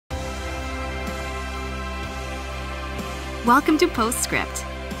Welcome to Postscript.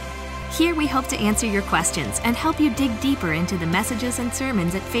 Here we hope to answer your questions and help you dig deeper into the messages and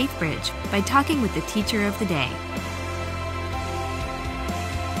sermons at Faithbridge by talking with the teacher of the day.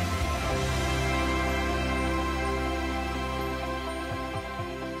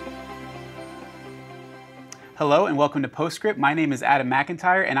 Hello and welcome to Postscript. My name is Adam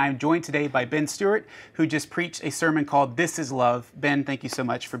McIntire and I'm joined today by Ben Stuart, who just preached a sermon called This is Love. Ben, thank you so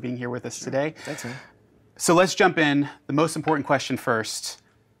much for being here with us today. Thanks, man. So let's jump in. The most important question first.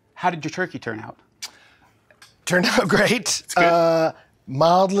 How did your turkey turn out? Turned out great.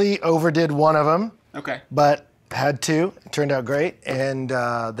 Mildly overdid one of them. Okay. But had two. It turned out great. And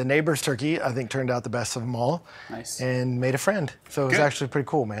the neighbor's turkey, I think, turned out the best of them all. Nice. And made a friend. So it was actually pretty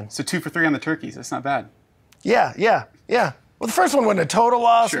cool, man. So 2 for 3 on the turkeys. That's not bad. Yeah. Well, the first one wasn't a total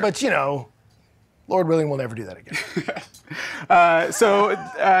loss, Sure. but, Lord willing, we'll never do that again. So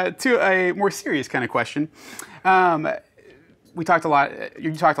to a more serious kind of question. You talked a lot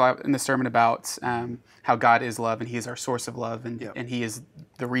in the sermon about how God is love and He is our source of love and He is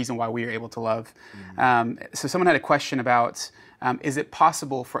the reason why we are able to love. So someone had a question about, is it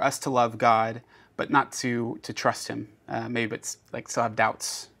possible for us to love God but not to trust Him? Maybe it's like still have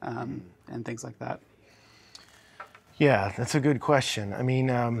doubts and things like that. Yeah, that's a good question. I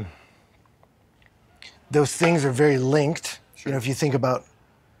mean, those things are very linked. Sure. If you think about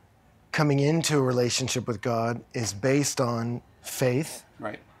coming into a relationship with God is based on faith.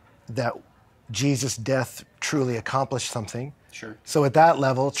 Right. That Jesus' death truly accomplished something. Sure. So at that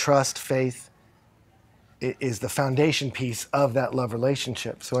level, trust, faith is the foundation piece of that love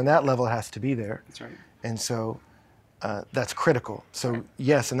relationship. So in that level, it has to be there. That's right. And so that's critical. So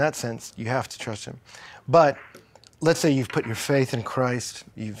yes, in that sense, you have to trust Him. But let's say you've put your faith in Christ,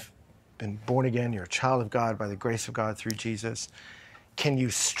 you've been born again, you're a child of God by the grace of God through Jesus. Can you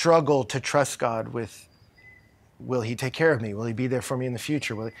struggle to trust God with, will He take care of me? Will He be there for me in the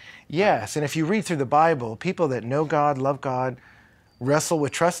future? Yes, and if you read through the Bible, people that know God, love God, wrestle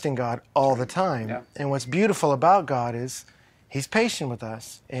with trusting God all the time. Yeah. And what's beautiful about God is He's patient with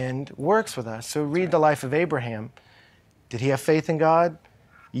us and works with us. So read the life of Abraham. Did he have faith in God?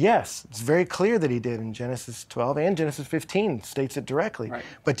 Yes, it's very clear that he did in Genesis 12 and Genesis 15 states it directly. Right.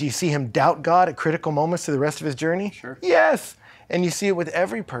 But do you see him doubt God at critical moments through the rest of his journey? Sure. Yes, and you see it with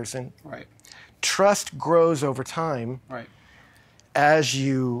every person. Right. Trust grows over time. Right. As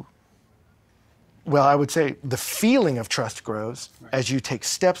you, I would say the feeling of trust grows as you take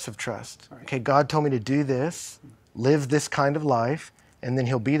steps of trust. Right. Okay, God told me to do this, live this kind of life, and then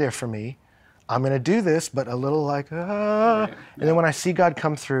He'll be there for me. I'm going to do this, but a little like, And then when I see God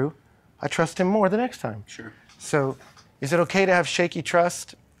come through, I trust Him more the next time. Sure. So is it okay to have shaky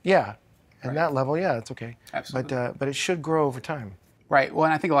trust? Yeah. At that level, yeah, it's okay. Absolutely. But it should grow over time. Right. Well,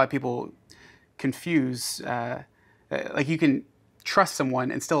 and I think a lot of people confuse, like you can trust someone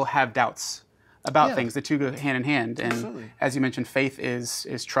and still have doubts about things. The two go hand in hand. And Absolutely. As you mentioned, faith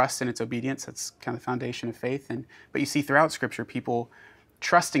is trust and it's obedience. That's kind of the foundation of faith. But you see throughout Scripture people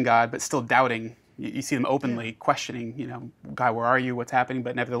trusting God, but still doubting. You see them openly questioning, God, where are you? What's happening?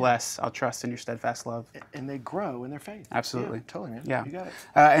 But nevertheless, I'll trust in your steadfast love. And they grow in their faith. Absolutely. Yeah, totally, man. Yeah. You got it.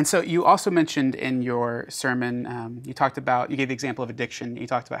 And so you also mentioned in your sermon, you gave the example of addiction. You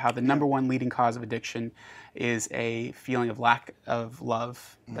talked about how the number one leading cause of addiction is a feeling of lack of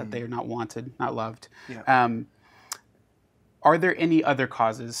love, that they are not wanted, not loved. Yeah. Are there any other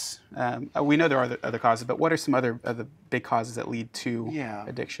causes? We know there are other causes, but what are some other big causes that lead to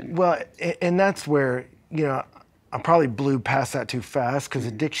addiction? Well, and that's where, I probably blew past that too fast because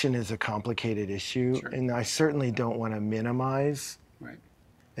addiction is a complicated issue. Sure. And I certainly don't want to minimize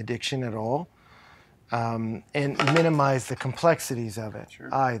addiction at all and minimize the complexities of it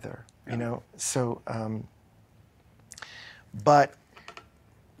either, So, but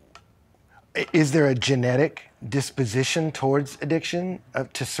is there a genetic disposition towards addiction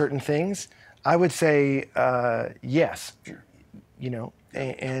to certain things? I would say yes. Sure.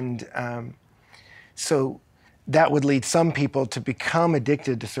 So that would lead some people to become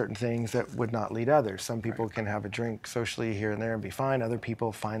addicted to certain things that would not lead others. Some people can have a drink socially here and there and be fine. Other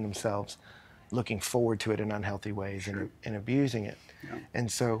people find themselves looking forward to it in unhealthy ways and abusing it. Yeah. And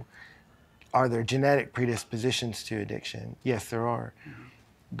so are there genetic predispositions to addiction? Yes, there are. Mm-hmm.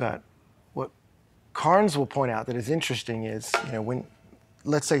 But what Carnes will point out that is interesting is, when,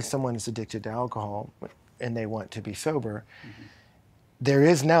 let's say someone is addicted to alcohol and they want to be sober, there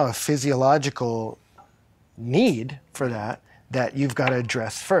is now a physiological need for that you've got to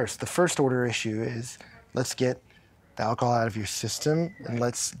address first. The first order issue is, let's get the alcohol out of your system and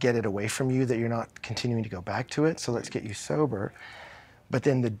let's get it away from you that you're not continuing to go back to it. So let's get you sober. But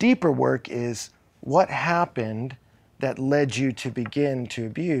then the deeper work is what happened that led you to begin to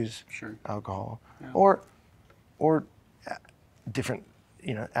abuse Sure. alcohol, Yeah. or different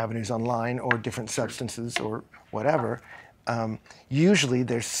avenues online or different substances or whatever. Usually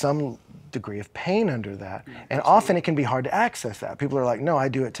there's some degree of pain under that, and often it can be hard to access that. People are like, no, I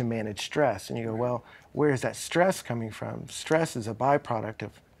do it to manage stress, and you go, well, where is that stress coming from? Stress is a byproduct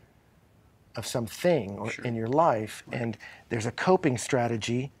of something or in your life, and there's a coping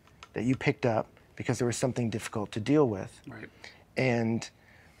strategy that you picked up because there was something difficult to deal with. Right. And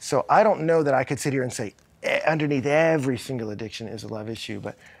so I don't know that I could sit here and say underneath every single addiction is a love issue,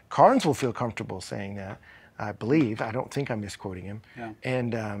 but Carnes will feel comfortable saying that, I believe. I don't think I'm misquoting him. Yeah.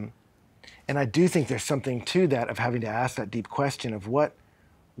 And I do think there's something to that of having to ask that deep question of what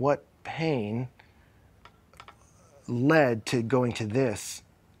pain led to going to this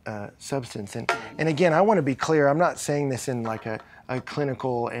substance. And again, I want to be clear, I'm not saying this in like a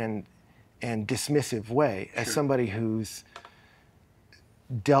clinical and dismissive way. As somebody who's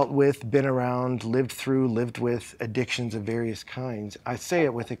dealt with, been around, lived with addictions of various kinds, I say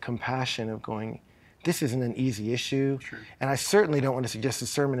it with a compassion of going, this isn't an easy issue. Sure. And I certainly don't want to suggest a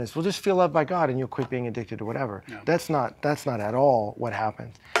sermon is, well, just feel loved by God and you'll quit being addicted or whatever. No. That's not at all what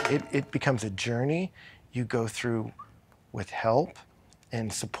happens. It becomes a journey you go through with help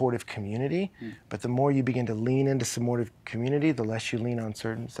and supportive community. But the more you begin to lean into supportive community, the less you lean on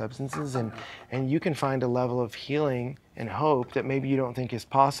certain substances, and you can find a level of healing and hope that maybe you don't think is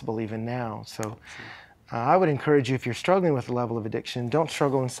possible even now. So I would encourage you, if you're struggling with a level of addiction, don't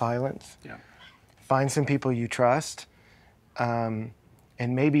struggle in silence. Yeah. Find some people you trust, and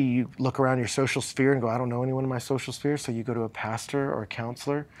maybe you look around your social sphere and go, I don't know anyone in my social sphere, so you go to a pastor or a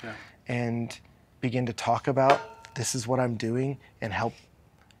counselor and begin to talk about, this is what I'm doing, and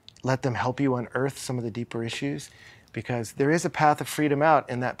let them help you unearth some of the deeper issues, because there is a path of freedom out,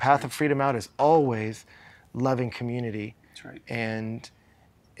 and that path of freedom out is always loving community. That's right. And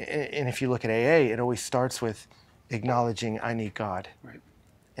if you look at AA, it always starts with acknowledging I need God. Right.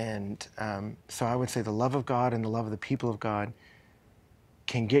 And so I would say the love of God and the love of the people of God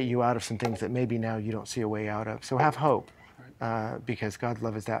can get you out of some things that maybe now you don't see a way out of. So have hope, because God's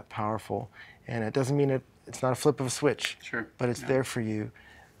love is that powerful. And it doesn't mean it's not a flip of a switch, but it's there for you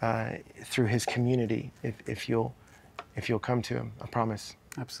through his community if you'll come to him, I promise.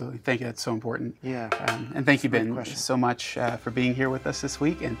 Absolutely. Thank you. That's so important. Yeah. And thank you, Ben, so much for being here with us this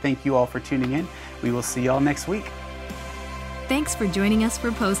week. And thank you all for tuning in. We will see you all next week. Thanks for joining us for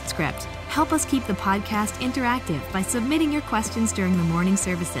Postscript. Help us keep the podcast interactive by submitting your questions during the morning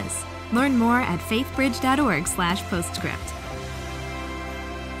services. Learn more at faithbridge.org/postscript.